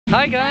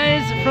Hi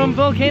guys, from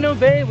Volcano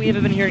Bay. We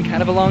haven't been here in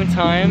kind of a long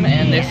time,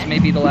 and this may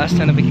be the last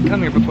time that we can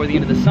come here before the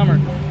end of the summer.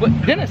 What,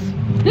 Dennis?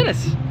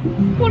 Dennis,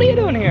 what are you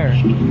doing here?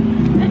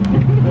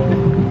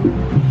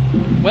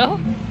 Well,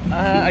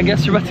 I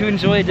guess we're about to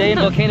enjoy a day in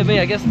Volcano Bay.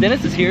 I guess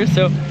Dennis is here,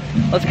 so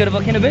let's go to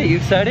Volcano Bay. You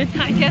excited?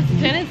 I guess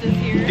Dennis is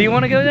here. Do you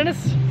want to go,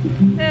 Dennis?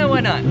 Yeah,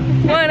 why not?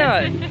 Why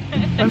not?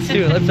 Let's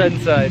do it. Let's head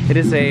inside. It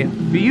is a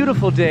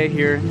beautiful day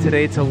here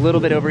today. It's a little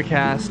bit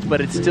overcast,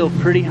 but it's still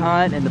pretty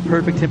hot and the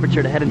perfect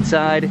temperature to head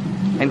inside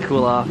and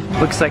cool off.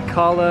 Looks like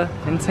Kala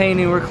and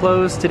Tainu are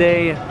closed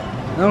today.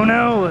 Oh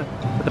no!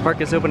 But the park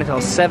is open until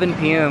 7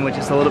 p.m., which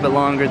is a little bit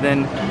longer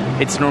than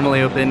it's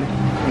normally open,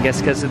 I guess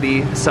because of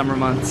the summer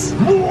months.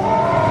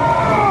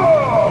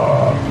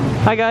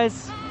 Hi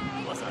guys!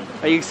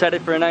 Are you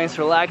excited for a nice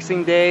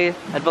relaxing day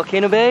at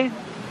Volcano Bay?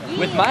 Yeah.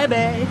 With my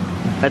bay.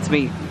 That's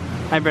me.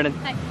 Hi Brennan.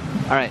 Hi.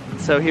 All right,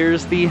 so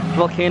here's the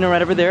volcano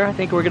right over there. I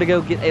think we're gonna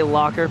go get a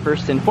locker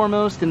first and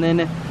foremost, and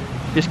then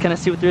just kind of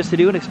see what there is to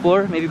do and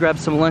explore. Maybe grab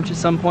some lunch at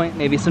some point,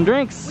 maybe some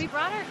drinks. We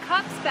brought our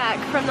cups back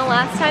from the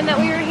last time that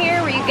we were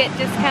here, where you get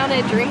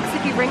discounted drinks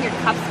if you bring your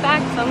cups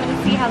back, so I'm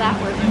gonna see how that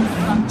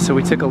works. So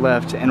we took a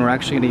left, and we're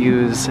actually gonna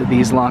use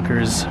these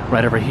lockers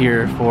right over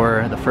here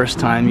for the first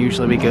time.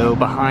 Usually we go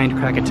behind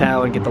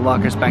Krakatoa and get the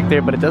lockers back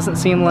there, but it doesn't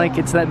seem like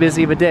it's that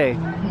busy of a day.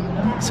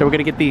 So we're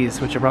gonna get these,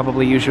 which are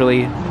probably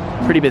usually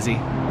pretty busy.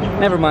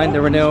 Never mind,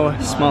 there were no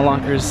small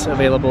lockers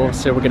available,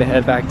 so we're gonna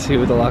head back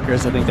to the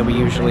lockers I think that we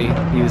usually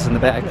use in the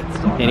back.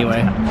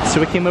 Anyway, so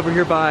we came over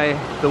here by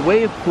the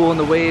wave pool, and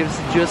the waves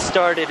just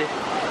started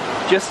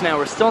just now.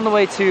 We're still on the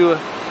way to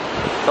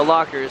the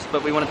lockers,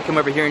 but we wanted to come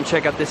over here and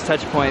check out this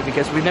touch point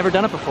because we've never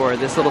done it before,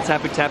 this little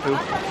Tapu Tapu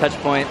touch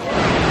point.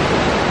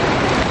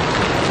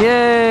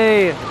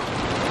 Yay!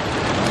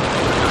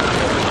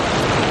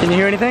 Can you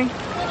hear anything?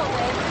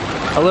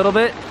 A little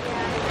bit?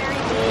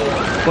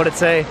 What'd it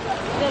say?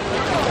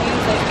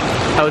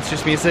 Oh, it's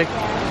just music.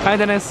 Hi,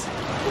 Dennis.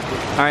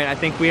 All right, I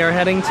think we are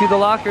heading to the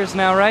lockers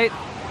now, right?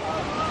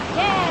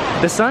 Yeah.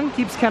 The sun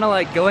keeps kind of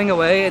like going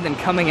away and then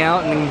coming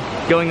out and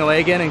then going away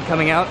again and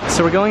coming out.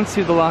 So we're going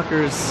to the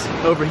lockers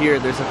over here.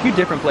 There's a few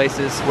different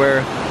places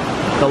where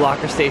the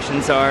locker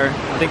stations are.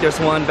 I think there's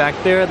one back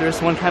there.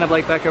 There's one kind of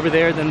like back over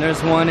there. Then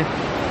there's one,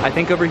 I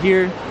think, over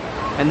here.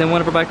 And then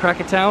one over by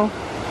Krakatoa,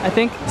 I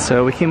think.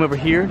 So we came over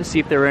here to see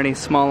if there were any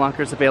small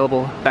lockers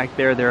available. Back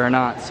there, there are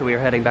not, so we are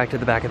heading back to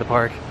the back of the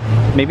park.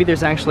 Maybe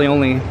there's actually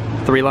only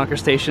 3 locker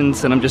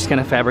stations and I'm just kind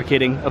of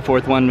fabricating a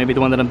 4th one. Maybe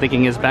the one that I'm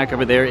thinking is back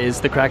over there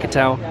is the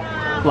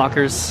Krakatoa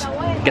lockers.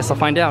 Guess I'll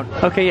find out.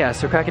 Okay, yeah,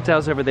 so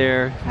Krakatoa's over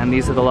there, and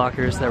these are the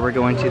lockers that we're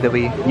going to that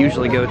we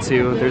usually go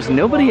to. There's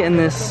nobody in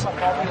this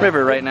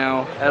river right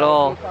now at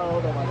all.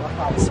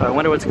 So I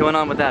wonder what's going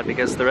on with that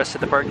because the rest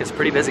of the park is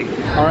pretty busy.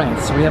 All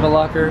right, so we have a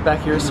locker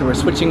back here, so we're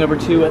switching over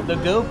to the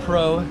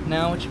GoPro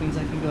now, which means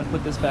I can go and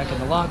put this back in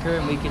the locker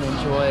and we can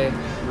enjoy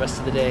the rest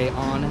of the day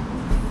on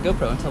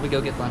GoPro until we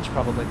go get lunch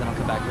probably, then I'll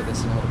come back for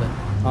this in a little bit.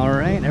 All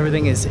right,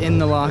 everything is in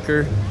the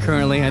locker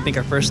currently. I think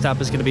our first stop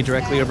is gonna be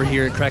directly over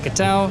here at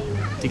Krakatoa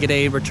to get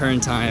a return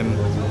time.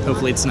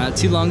 Hopefully it's not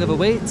too long of a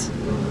wait,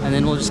 and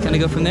then we'll just kind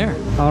of go from there.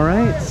 All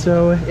right,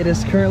 so it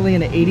is currently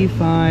an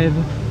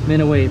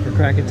 85-minute wait for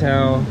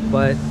Krakatoa,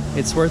 but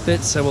it's worth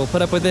it, so we'll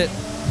put up with it.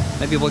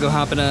 Maybe we'll go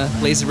hop in a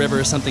lazy river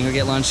or something or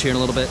get lunch here in a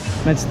little bit.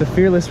 That's the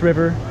Fearless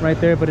River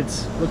right there, but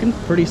it's looking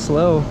pretty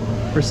slow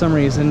for some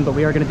reason, but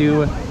we are gonna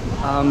do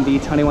the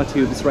Taniwa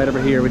tubes right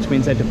over here, which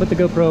means I have to put the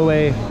GoPro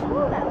away.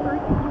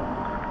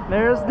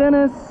 There's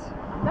Dennis.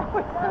 That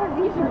was so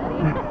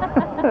leisurely.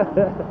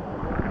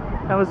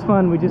 That was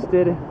fun. We just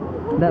did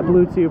that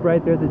blue tube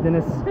right there that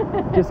Dennis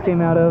just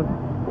came out of.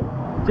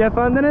 Did you have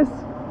fun, Dennis?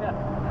 Yeah.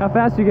 How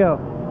fast you go?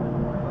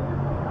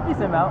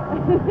 Decent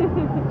amount.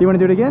 Do you want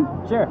to do it again?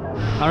 Sure.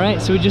 All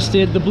right, so we just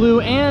did the blue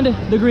and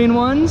the green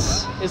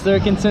ones. Is there a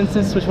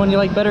consensus which one you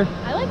like better?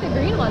 I like the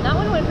green one. That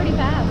one went pretty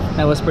fast.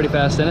 That was pretty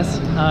fast, Dennis.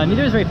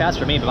 Neither was very fast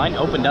for me, but mine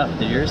opened up.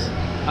 Did yours?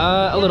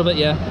 A little bit,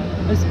 yeah.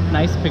 It was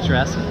nice,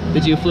 picturesque.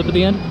 Did you flip at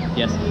the end?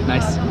 Yes.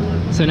 Nice.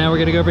 So now we're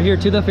gonna go over here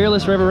to the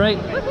Fearless River, right?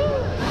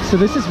 So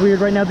this is weird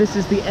right now. This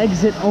is the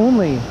exit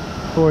only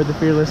for the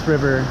Fearless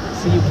River.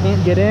 So you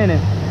can't get in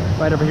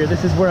right over here.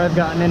 This is where I've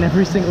gotten in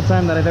every single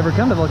time that I've ever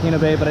come to Volcano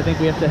Bay, but I think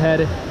we have to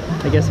head,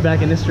 I guess,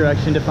 back in this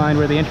direction to find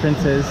where the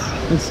entrance is.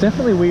 It's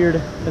definitely weird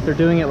that they're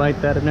doing it like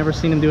that. I've never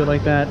seen them do it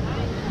like that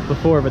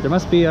before, but there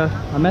must be a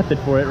method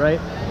for it, right?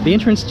 The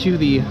entrance to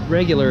the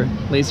regular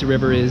lazy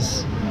river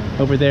is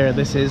over there.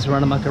 This is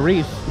Ranamaka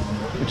Reef,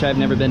 which I've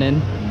never been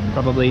in,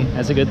 probably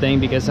as a good thing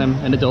because I'm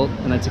an adult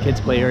and that's a kid's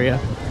play area.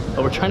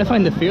 But we're trying to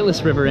find the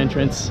Fearless River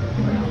entrance.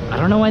 I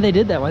don't know why they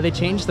did that, why they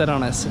changed that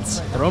on us. It's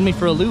thrown me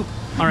for a loop.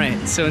 All right,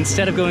 so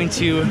instead of going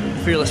to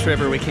Fearless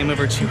River, we came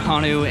over to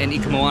Hanu and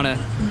Ikamoana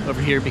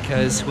over here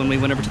because when we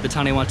went over to the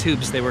Taniwa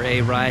tubes, they were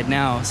a ride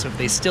now. So if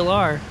they still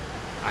are,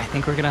 I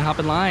think we're gonna hop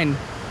in line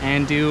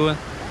and do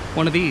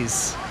one of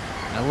these.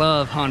 I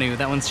love Hanu.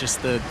 That one's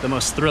just the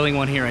most thrilling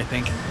one here, I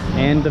think.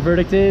 And the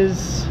verdict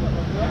is,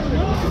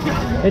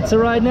 it's a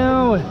ride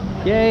now.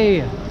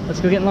 Yay. Let's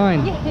go get in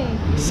line.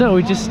 Yay. So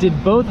we just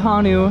did both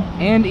Hanu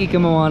and Ika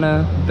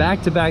Moana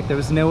back to back. There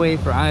was no wait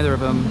for either of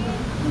them.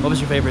 What was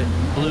your favorite?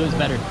 Blue is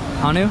better.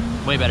 Hanu?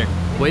 Way better.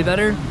 Way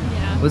better?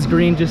 Yeah. Was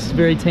green just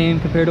very tame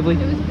comparatively?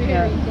 It was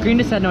very Green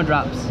just had no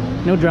drops.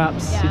 No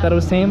drops. Yeah. You thought it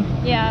was tame?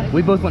 Yeah.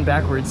 We both went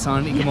backwards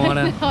on Ika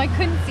Moana. No, I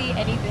couldn't see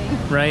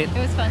anything. Right? It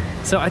was fun.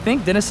 So I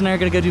think Dennis and I are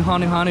gonna go do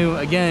Hanu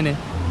again,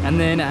 and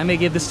then I may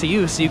give this to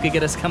you so you could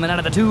get us coming out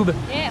of the tube.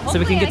 Yeah, So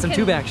we can hopefully get some I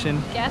tube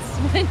action. Guess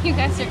when you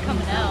guys are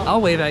coming out.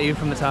 I'll wave at you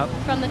from the top.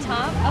 From the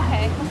top?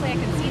 Okay, hopefully I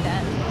can see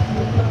that.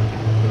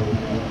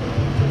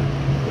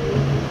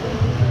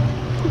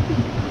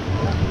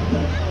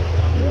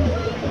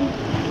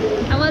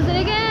 How was it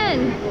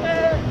again?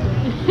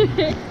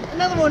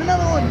 Another one!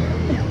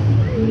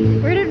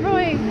 Where did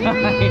Roy? There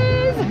he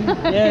is!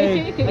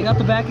 Yay! I got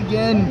the back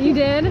again. You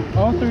did?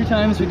 All 3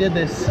 times we did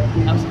this.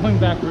 I was going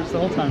backwards the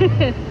whole time.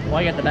 Well,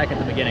 I got the back at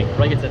the beginning.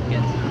 Roy gets at the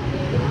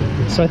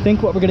end. So I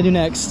think what we're gonna do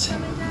next,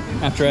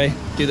 after I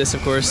do this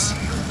of course,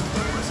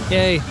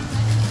 yay,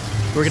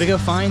 we're gonna go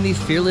find the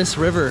Fearless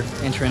River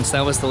entrance.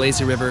 That was the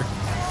lazy river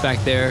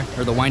back there,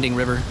 or the winding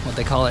river, what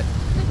they call it.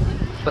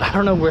 But I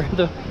don't know where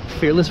the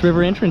Fearless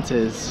River entrance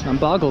is. I'm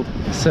boggled.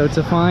 So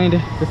to find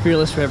the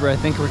Fearless River, I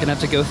think we're gonna have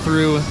to go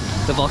through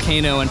the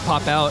volcano and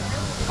pop out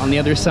on the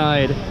other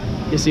side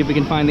to see if we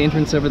can find the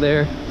entrance over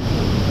there.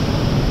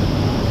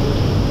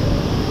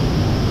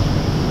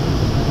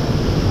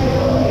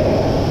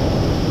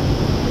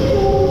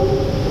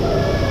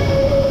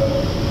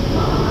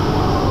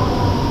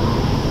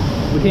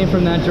 We came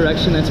from that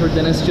direction. That's where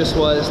Dennis just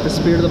was. The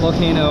spear of the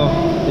volcano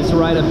is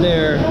right up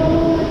there.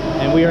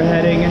 And we are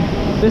heading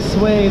this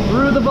way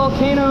through the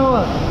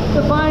volcano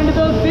to find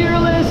the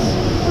Fearless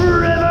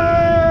River.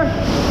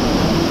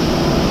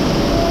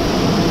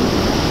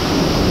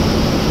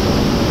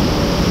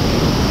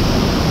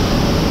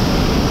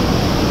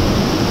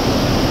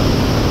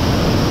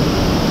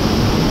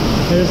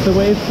 There's the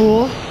wave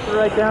pool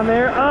right down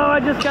there. Oh, I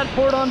just got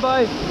poured on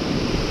by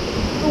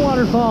the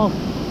waterfall.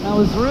 That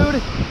was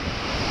rude.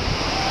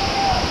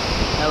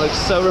 That looks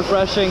so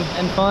refreshing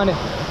and fun.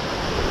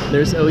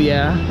 There's Oh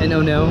Yeah and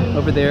Oh No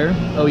over there.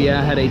 Oh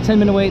Yeah had a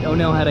 10-minute wait. Oh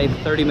No had a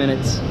 30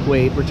 minutes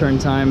wait return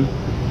time.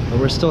 But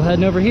we're still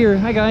heading over here.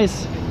 Hi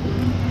guys.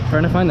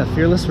 Trying to find the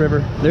Fearless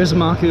River. There's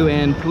Maku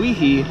and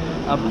Puihi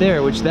up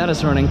there, which that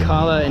is running.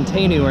 Kala and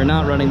Tainu are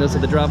not running. Those are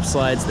the drop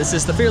slides. This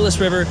is the Fearless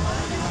River,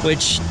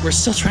 which we're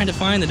still trying to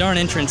find the darn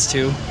entrance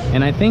to.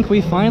 And I think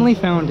we finally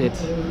found it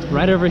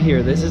right over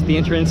here. This is the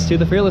entrance to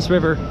the Fearless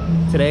River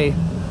today.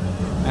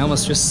 I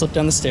almost just slipped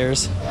down the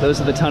stairs. Those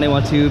are the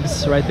Tanewa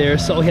tubes right there.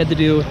 So all we had to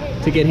do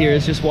to get here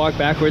is just walk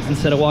backwards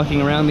instead of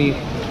walking around the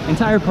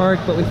entire park.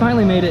 But we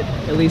finally made it.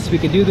 At least we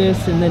could do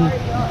this and then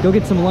go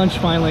get some lunch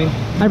finally.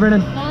 Hi,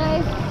 Brennan.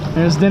 Hi.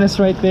 There's Dennis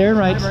right there.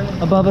 Right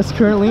above us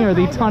currently are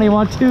the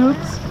Tanewa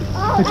tubes,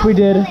 which we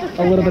did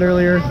a little bit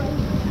earlier.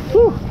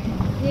 Whew.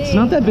 It's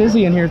not that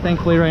busy in here,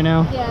 thankfully, right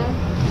now.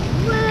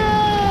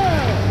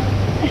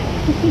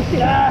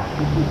 Yeah.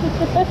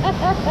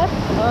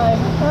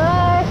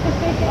 Hi.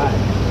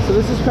 So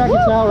this is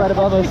Krakatoa right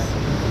above us.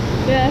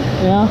 Yeah.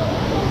 Yeah?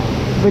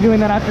 We're doing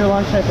that after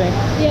lunch, I think.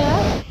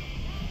 Yeah.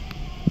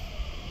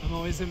 I'm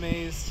always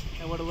amazed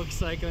at what it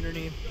looks like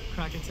underneath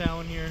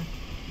Krakatoa in here.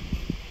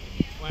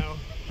 Wow.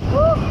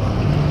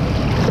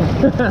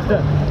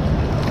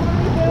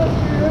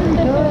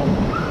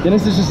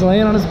 Dennis is just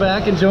laying on his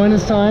back, enjoying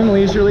his time,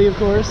 leisurely of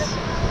course.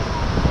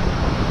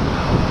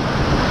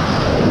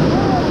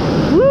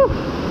 Woo!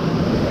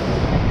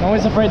 I'm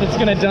always afraid it's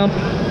gonna dump.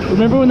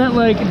 Remember when that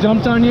like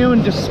dumped on you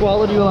and just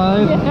swallowed you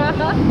alive? Yeah.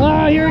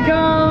 Ah, here it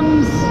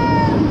comes!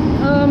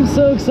 I'm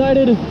so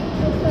excited.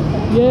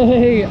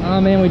 Yay! Oh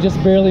man, we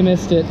just barely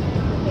missed it.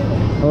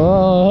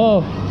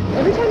 Oh.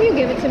 Every time you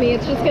give it to me,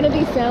 it's just gonna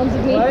be sounds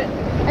of me. What?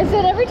 I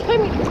said every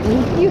time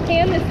you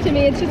hand this to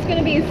me, it's just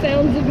gonna be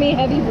sounds of me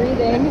heavy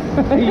breathing.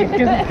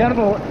 Because it's kind of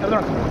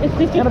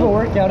a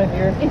workout in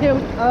here. You know,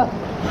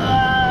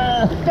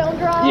 don't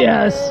drop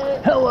Yes.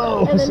 it.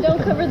 Hello. And then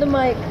don't cover the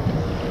mic.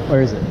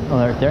 Where is it? Oh,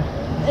 right there.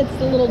 It's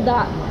the little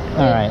dot.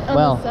 All right, On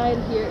well. the side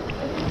here.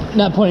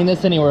 Not pointing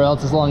this anywhere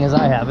else as long as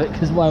I have it,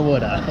 because why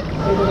would I?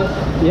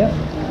 Yep.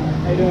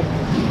 How you doing?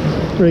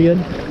 Pretty good.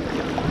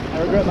 I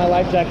regret my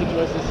life jacket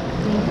choices.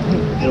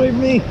 Get away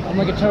from me. I'm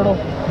like a turtle.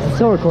 It's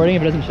still recording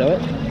if it doesn't show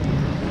it.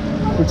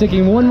 We're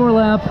taking one more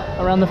lap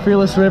around the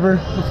Fearless River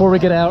before we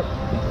get out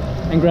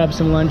and grab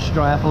some lunch,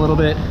 dry off a little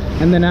bit.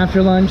 And then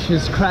after lunch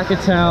is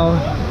Krakatoa,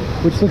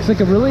 which looks like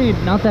a really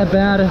not that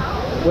bad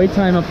wait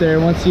time up there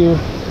once you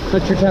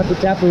put your tapu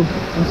tapu.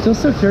 I'm still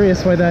so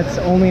curious why that's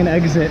only an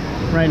exit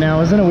right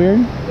now. Isn't it weird?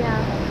 Yeah.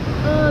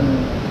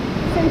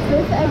 Since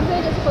this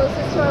exit is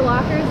closest to our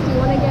lockers, do you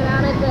want to get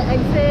out at the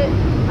exit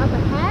up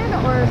ahead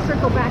or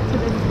circle back to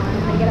this one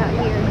and get out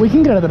here? We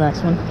can go to the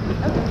next one.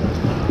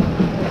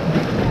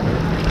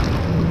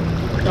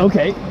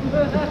 Okay.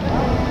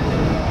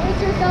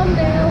 Here's your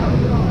thumbnail.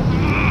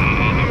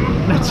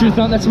 That's your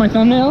thumb. That's my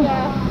thumbnail.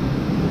 Yeah.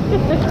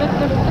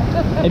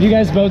 If you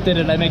guys both did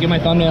it, I'd make it my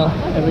thumbnail.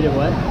 If we did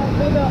what?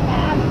 We go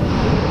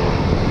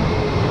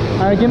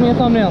All right, give me a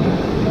thumbnail. Do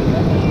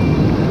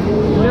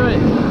it.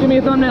 Give me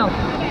a thumbnail.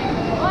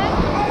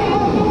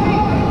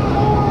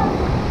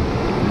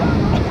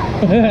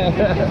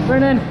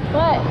 Brennan.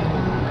 What?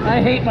 I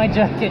hate my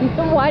jacket.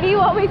 Why do you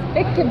always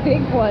pick a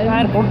big one?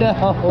 I don't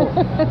know.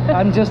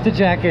 I'm just a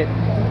jacket.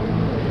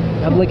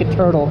 I'm like a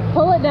turtle.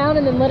 Pull it down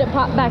and then let it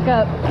pop back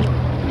up.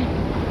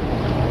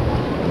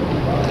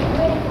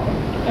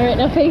 All right,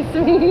 now face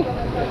me.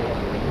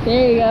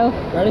 There you go.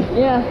 Ready?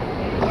 Yeah.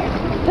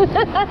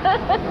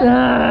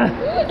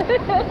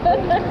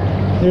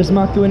 There's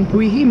Maku and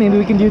Puihi. Maybe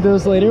we can do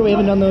those later. We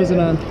haven't done those in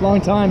a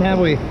long time, have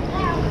we?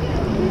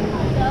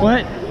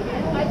 What?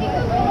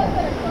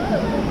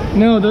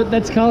 No,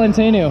 that's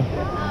Kalantenu.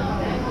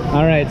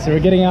 All right, so we're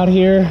getting out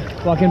here,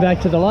 walking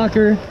back to the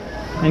locker.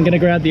 I'm gonna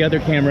grab the other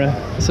camera.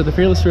 So the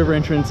Fearless River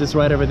entrance is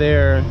right over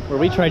there. Where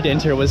we tried to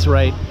enter was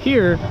right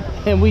here,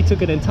 and we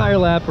took an entire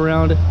lap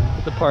around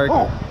the park.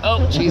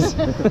 Oh, jeez.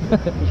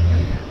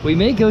 We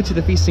may go to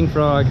the Feasting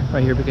Frog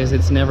right here because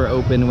it's never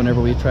open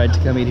whenever we've tried to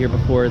come eat here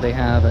before. They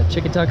have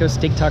chicken tacos,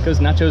 steak tacos,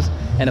 nachos,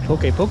 and a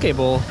poke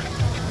bowl.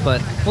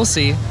 But we'll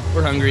see.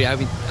 We're hungry. I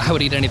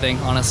would eat anything,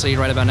 honestly,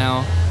 right about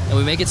now. And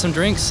we may get some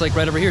drinks, like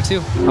right over here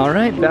too. All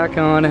right, back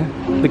on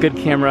the good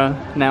camera.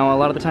 Now, a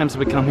lot of the times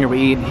we come here, we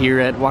eat here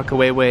at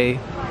Wakaway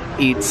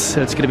Eats.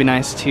 So it's gonna be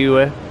nice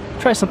to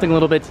try something a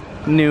little bit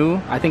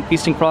new. I think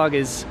Feasting Frog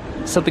is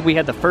something we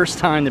had the first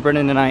time that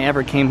Brennan and I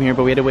ever came here,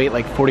 but we had to wait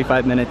like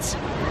 45 minutes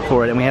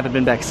for it, and we haven't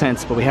been back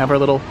since. But we have our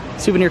little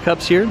souvenir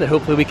cups here that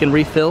hopefully we can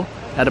refill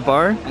at a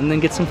bar and then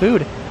get some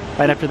food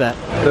right after that.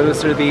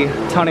 Those are the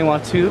Taniwa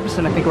tubes,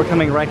 and I think we're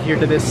coming right here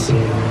to this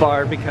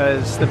bar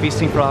because the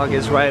Feasting Frog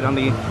is right on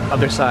the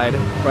other side,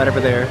 right over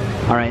there.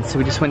 All right, so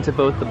we just went to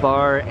both the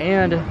bar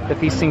and the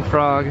Feasting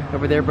Frog.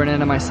 Over there,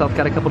 Brennan and myself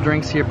got a couple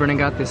drinks here. Brennan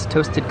got this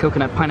toasted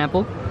coconut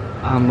pineapple,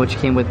 which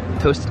came with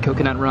toasted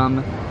coconut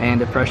rum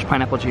and a fresh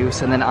pineapple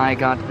juice. And then I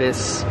got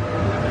this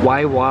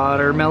Way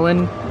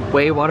watermelon,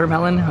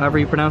 however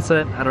you pronounce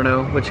it, I don't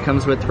know, which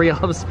comes with 3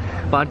 olives,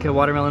 vodka,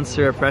 watermelon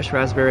syrup, fresh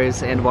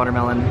raspberries, and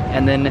watermelon.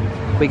 And then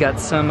we got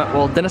some,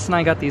 well, Dennis and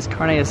I got these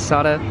carne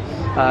asada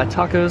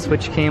tacos,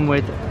 which came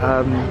with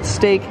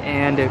steak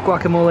and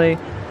guacamole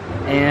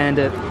and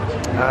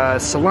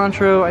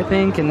cilantro, I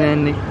think, and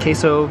then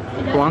queso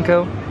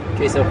blanco.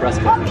 Queso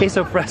fresco.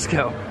 Queso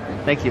fresco.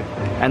 Thank you.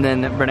 And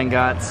then Brennan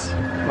got,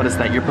 what is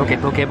that, your poke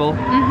bowl?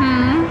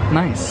 Mm-hmm.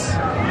 Nice.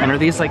 And are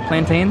these like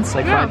plantains?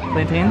 Like fried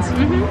plantains?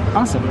 Mm-hmm.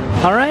 Awesome.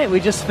 All right, we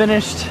just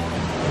finished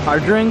our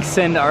drinks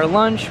and our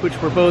lunch, which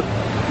were both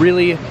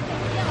really,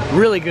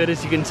 really good,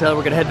 as you can tell.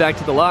 We're gonna head back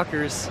to the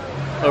lockers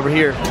over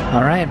here.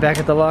 All right, back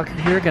at the locker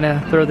here.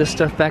 Gonna throw this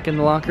stuff back in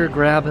the locker,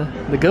 grab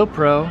the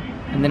GoPro,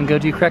 and then go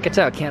do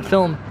Krakatau. Can't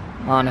film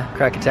on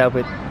Krakatau,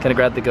 but gonna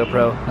grab the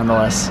GoPro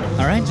nonetheless.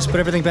 All right, just put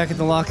everything back in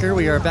the locker.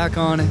 We are back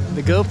on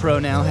the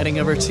GoPro now, heading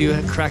over to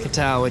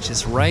Krakatau, which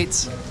is right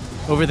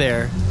over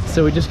there.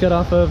 So we just got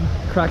off of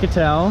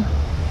Krakatau,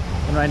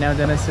 and right now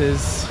Dennis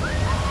is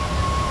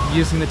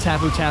using the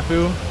Tapu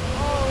Tapu.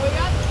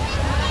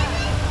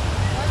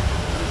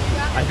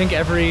 I think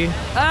every...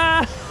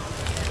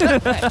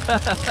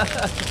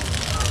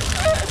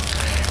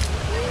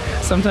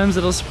 Sometimes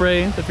it'll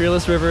spray the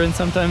Fearless River, and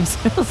sometimes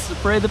it'll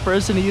spray the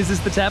person who uses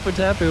the Tapu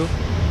Tapu.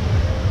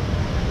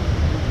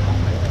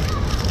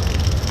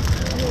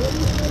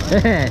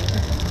 It's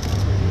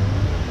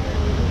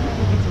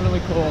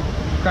really cool.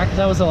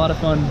 Krakatau was a lot of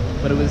fun,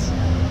 but it was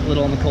a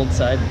little on the cold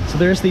side. So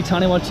there's the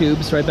Taniwa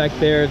tubes right back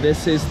there.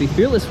 This is the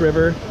Fearless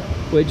River,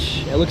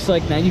 which it looks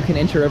like now you can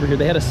enter over here.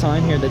 They had a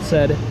sign here that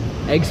said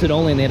exit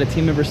only, and they had a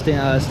team member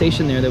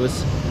stationed there that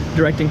was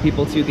directing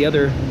people to the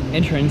other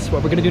entrance.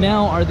 What we're gonna do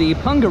now are the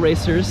Punga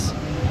Racers.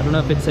 I don't know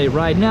if it's a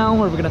ride now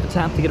or we're gonna have to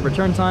tap to get a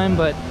return time,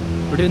 but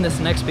we're doing this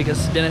next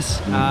because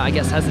Dennis, I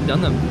guess, hasn't done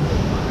them.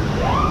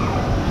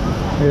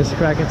 There's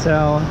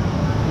Krakatau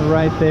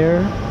right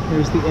there.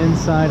 Here's the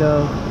inside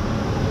of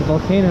the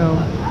Volcano,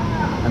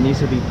 and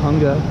these are the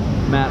Punga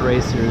Mat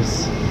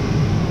Racers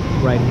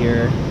right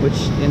here, which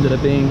ended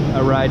up being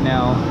a ride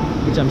now,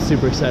 which I'm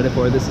super excited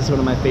for. This is one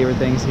of my favorite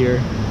things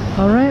here.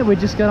 All right, we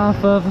just got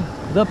off of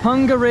the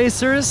Punga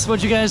Racers.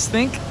 What'd you guys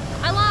think?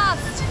 I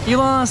lost. You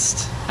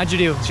lost. How'd you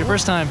do? It's your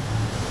first time.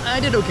 I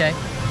did okay.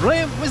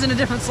 Roy was in a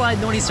different slide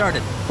than when he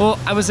started. Well,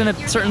 I was in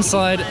a certain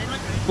slide.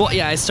 Well,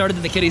 yeah, I started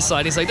in the kiddie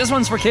slide. He's like, this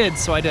one's for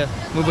kids, so I had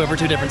to move over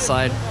to a different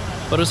slide.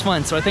 But it was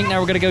fun. So I think now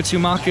we're gonna go to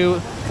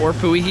Maku or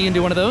Puihi and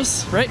do one of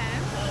those, right?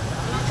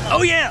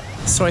 Oh yeah!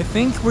 So I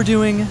think we're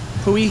doing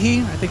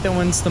Puihi. I think that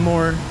one's the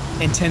more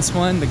intense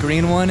one, the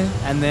green one,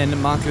 and then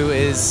Maku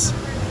is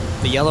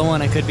the yellow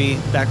one. I could be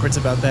backwards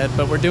about that,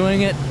 but we're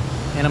doing it,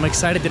 and I'm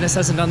excited. Dennis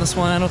hasn't done this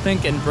one, I don't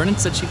think, and Brennan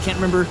said she can't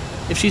remember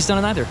if she's done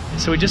it either.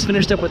 So we just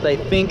finished up with, I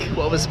think,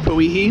 what was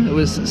Puihi. It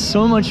was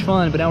so much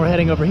fun, but now we're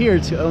heading over here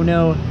to Oh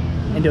No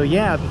and Oh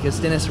Yeah, because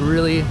Dennis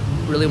really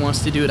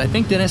wants to do it. I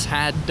think Dennis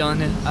had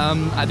done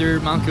either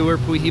Maku or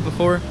Puihi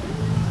before,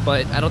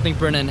 but I don't think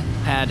Brennan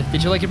had.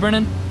 Did you like it,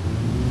 Brennan?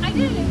 I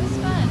did, it was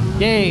fun.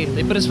 Yay!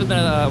 They put us with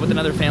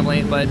another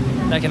family, but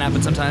that can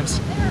happen sometimes.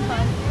 They were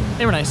fun.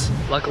 They were nice.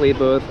 Luckily,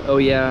 both Oh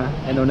Yeah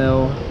and Oh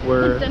No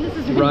were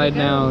ride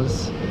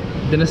nows.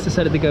 Dennis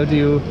decided to go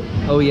do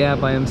Oh Yeah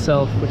by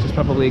himself, which is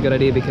probably a good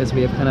idea because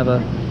we have kind of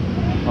a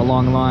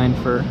long line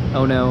for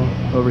Oh No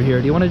over here.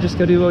 Do you want to just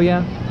go do Oh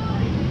Yeah?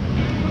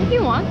 If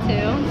you want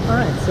to.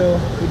 Alright, so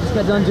we just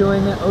got done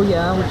doing Oh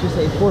Yeah, which is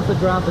a 4-foot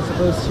drop as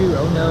opposed to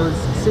Oh No's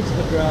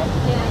 6-foot drop.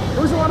 Yeah.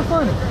 It was a lot of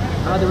fun.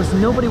 There was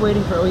nobody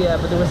waiting for Oh Yeah,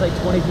 but there was like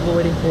 20 people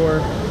waiting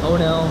for Oh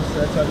No,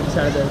 so that's why we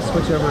decided to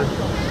switch over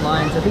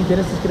lines. I think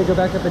Dennis is going to go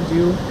back up and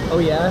do Oh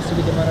Yeah, so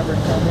we can run over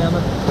and film him.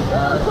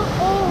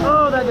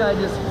 Oh, that guy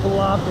just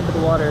flopped into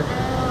the water.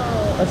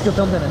 Let's go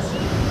film Dennis.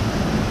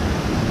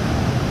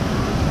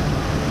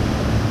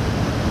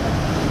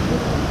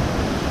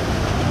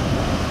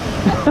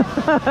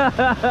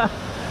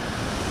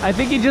 I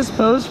think he just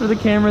posed for the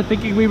camera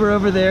thinking we were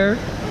over there.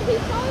 He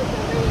saw us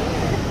over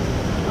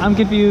here. I'm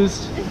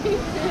confused.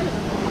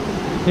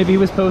 Maybe he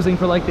was posing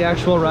for like the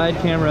actual ride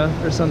camera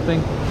or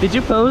something. Did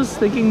you pose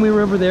thinking we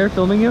were over there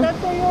filming you?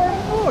 That's what you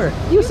were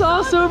for. You saw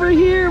us over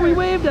here. We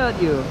waved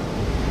at you.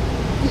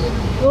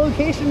 The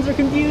locations are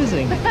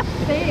confusing.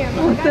 Same.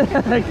 What the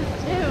heck?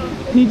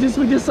 We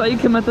just saw you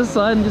come at the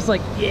side and just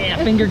like,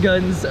 yeah, finger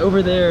guns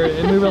over there.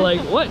 And we were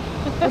like, what?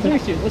 Let's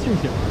reshoot. Let's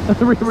reshoot.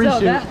 Reshoot.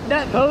 So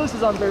that pose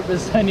was on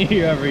purpose. I knew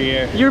you were over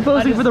here. You were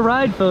posing for the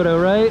ride photo,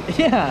 right?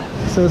 Yeah.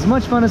 So as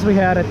much fun as we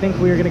had, I think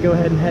we are gonna go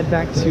ahead and head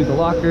back to the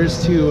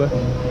lockers to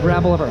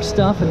grab all of our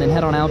stuff and then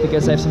head on out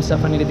because I have some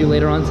stuff I need to do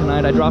later on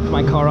tonight. I dropped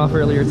my car off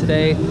earlier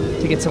today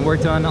to get some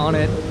work done on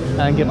it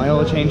and get my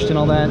oil changed and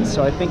all that.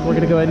 So I think we're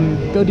gonna go ahead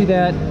and go do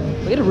that.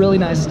 We had a really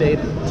nice day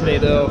today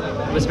though.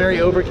 It was very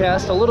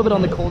overcast, a little bit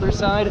on the colder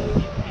side,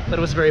 but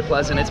it was very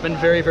pleasant. It's been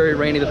very, very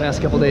rainy the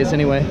past couple days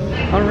anyway.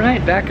 All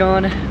right, back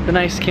on the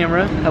nice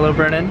camera. Hello,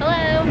 Brennan. Hello.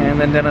 And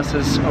then Dennis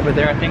is over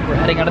there. I think we're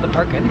heading out of the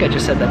park. I think I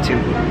just said that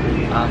too.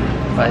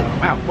 But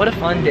wow, what a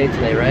fun day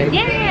today, right?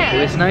 Yeah.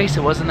 It was nice.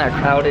 It wasn't that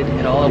crowded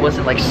at all. It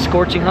wasn't like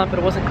scorching hot, but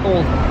it wasn't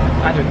cold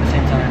either at the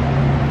same time.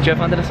 Did you have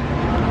fun, Dennis?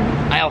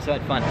 I also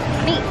had fun.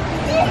 Me.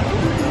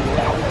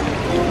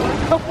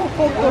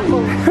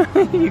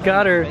 You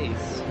got her.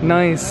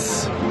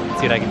 Nice.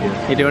 Let's see what I can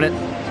do. You doing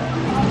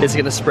it? Is it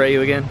gonna spray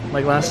you again,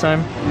 like last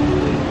time?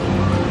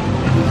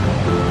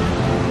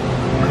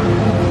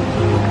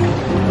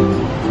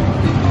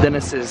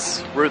 Dennis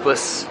is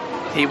ruthless.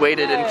 He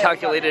waited and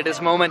calculated his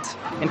moment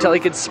until he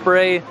could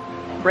spray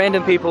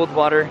random people with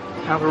water.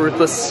 How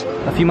ruthless.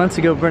 A few months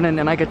ago, Brennan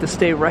and I got to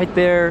stay right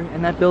there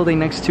in that building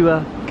next to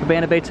a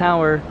Cabana Bay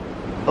Tower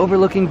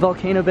overlooking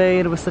Volcano Bay,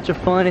 and it was such a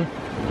fun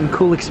and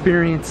cool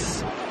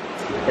experience.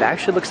 It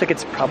actually looks like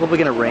it's probably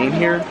gonna rain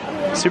here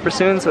super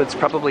soon, so it's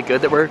probably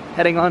good that we're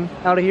heading on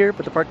out of here,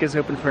 but the park is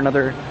open for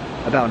another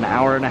about an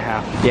hour and a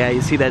half. Yeah,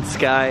 you see that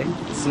sky.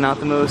 It's not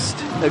the most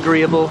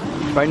agreeable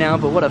right now,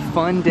 but what a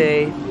fun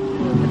day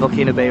at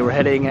Volcano Bay. We're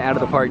heading out of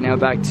the park now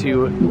back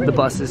to the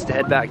buses to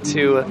head back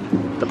to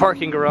the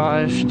parking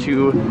garage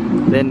to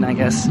then I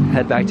guess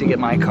head back to get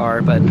my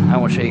car, but I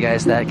won't show you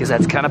guys that because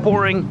that's kind of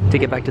boring. To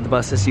get back to the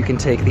buses, you can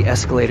take the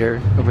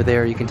escalator over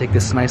there. You can take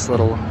this nice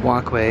little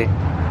walkway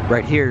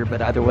right here,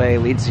 but either way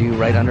leads you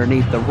right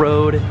underneath the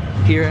road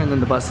here, and then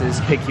the buses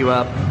pick you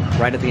up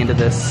right at the end of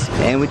this.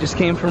 And we just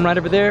came from right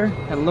over there,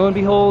 and lo and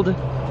behold,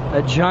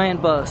 a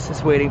giant bus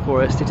is waiting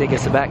for us to take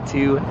us back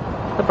to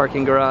the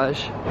parking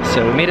garage.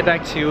 So we made it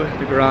back to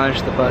the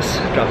garage. The bus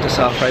dropped us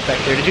off right back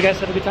there. Did you guys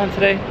have a good time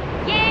today?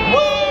 Yeah.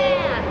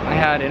 I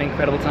had an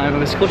incredible time. It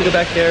was cool to go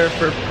back there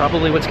for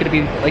probably what's going to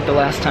be like the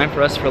last time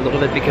for us for a little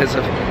bit because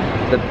of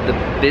the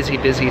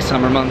busy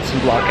summer months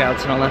and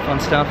blockouts and all that fun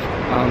stuff.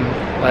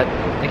 But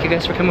thank you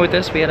guys for coming with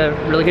us. We had a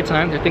really good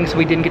time. There are things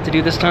we didn't get to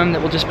do this time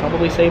that we'll just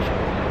probably save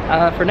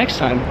for next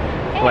time.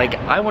 Like,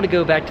 I want to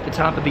go back to the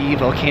top of the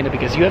volcano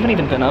because you haven't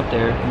even been up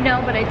there.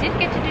 No, but I did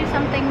get to do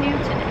something new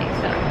today,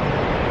 so.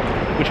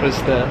 Which was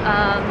the,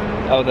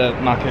 oh, the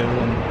Mako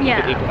and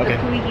yeah, the okay.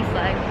 The Puihi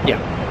flag. Yeah.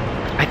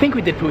 I think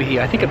we did Puihi.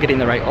 I think I'm getting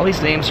that right. All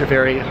these names are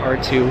very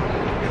hard to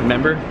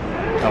remember.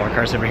 Oh, our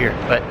car's over here.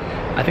 But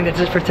I think that's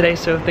it for today,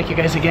 so thank you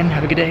guys again.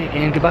 Have a good day,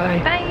 and goodbye.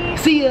 Bye.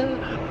 See ya.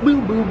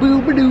 Boo, boo,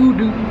 boo, boo, doo,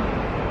 doo.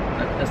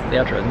 That's the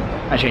outro, isn't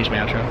it? I changed my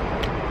outro.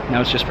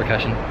 Now it's just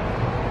percussion.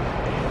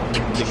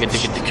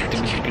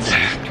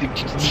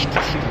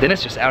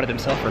 Dennis just outed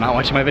himself for not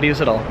watching my videos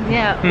at all.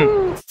 Yeah.